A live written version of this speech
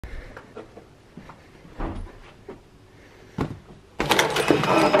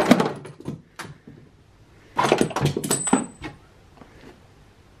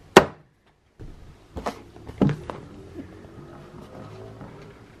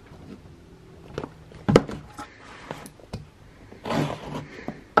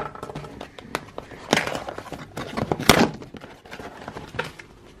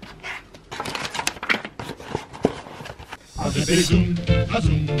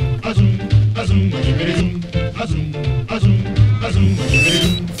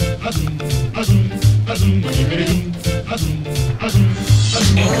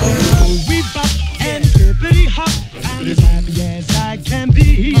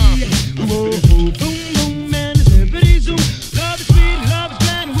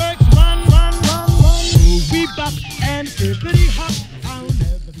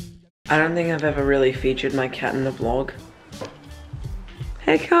I don't think I've ever really featured my cat in the vlog.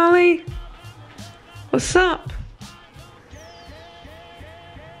 Hey Carly! What's up?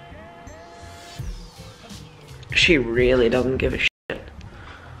 She really doesn't give a shit.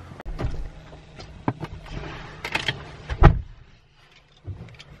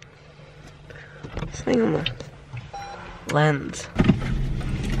 Something on the lens.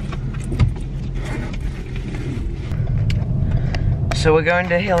 So we're going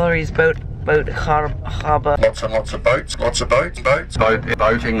to Hillary's boat harbour. Lots and lots of boats, boating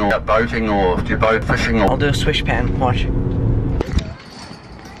or boat fishing or... I'll do a swish pan, watch.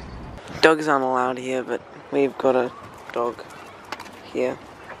 Dogs aren't allowed here, but we've got a dog here.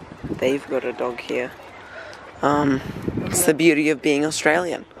 They've got a dog here. It's the beauty of being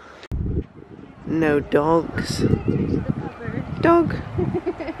Australian. No dogs. Dog.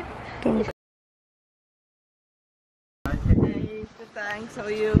 Dog. Thanks, how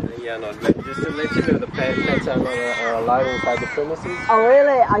are you? Yeah, no, just to let you know, the pets are not allowed inside the premises. Oh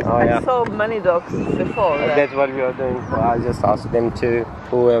really? Yeah. I saw many dogs before. That's what we are doing. I just ask them to,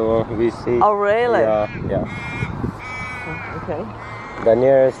 whoever we see. Oh really? Yeah. Okay. The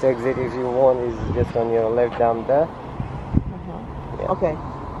nearest exit, if you want, is just on your left down there. Yeah. Okay.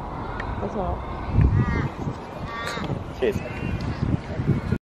 That's all. Cheers.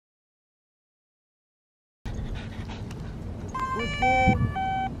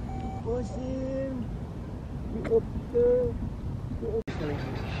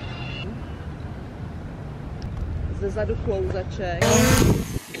 Zezadu klouzaček.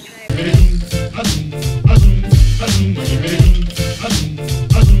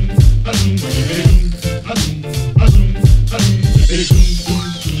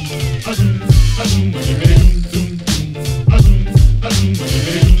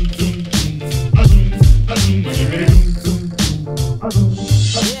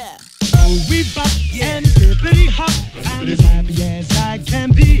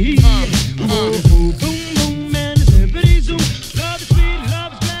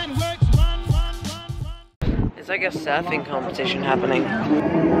 It's like a surfing competition happening.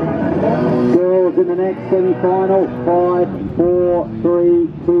 Girls in the next semi-final. 5, 4, 3,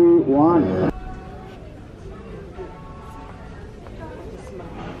 2, 1.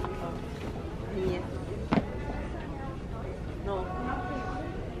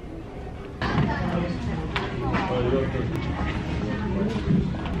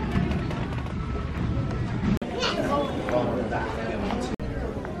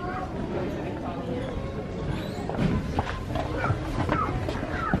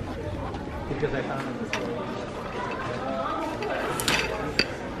 Because I found it.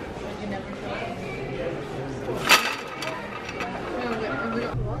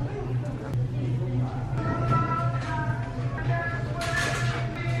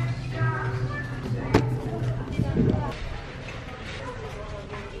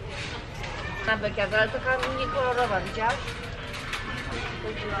 Nabekiak, ale taka nie kolorowa, widziałeś?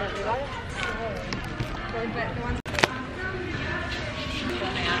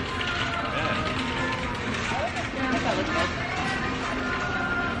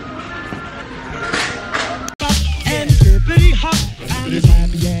 As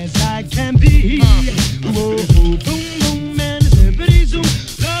happy as I can be. Whoa, boom, boom, and zippity zoom.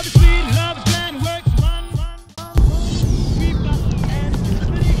 Love is sweet, love is grand, works one.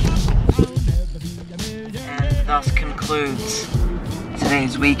 And thus concludes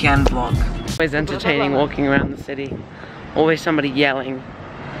today's weekend vlog. Always entertaining walking around the city. Always somebody yelling.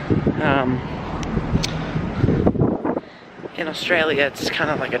 In Australia, it's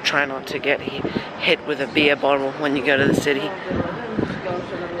kind of like a try not to get hit with a beer bottle when you go to the city.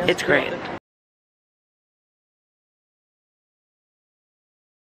 It's great.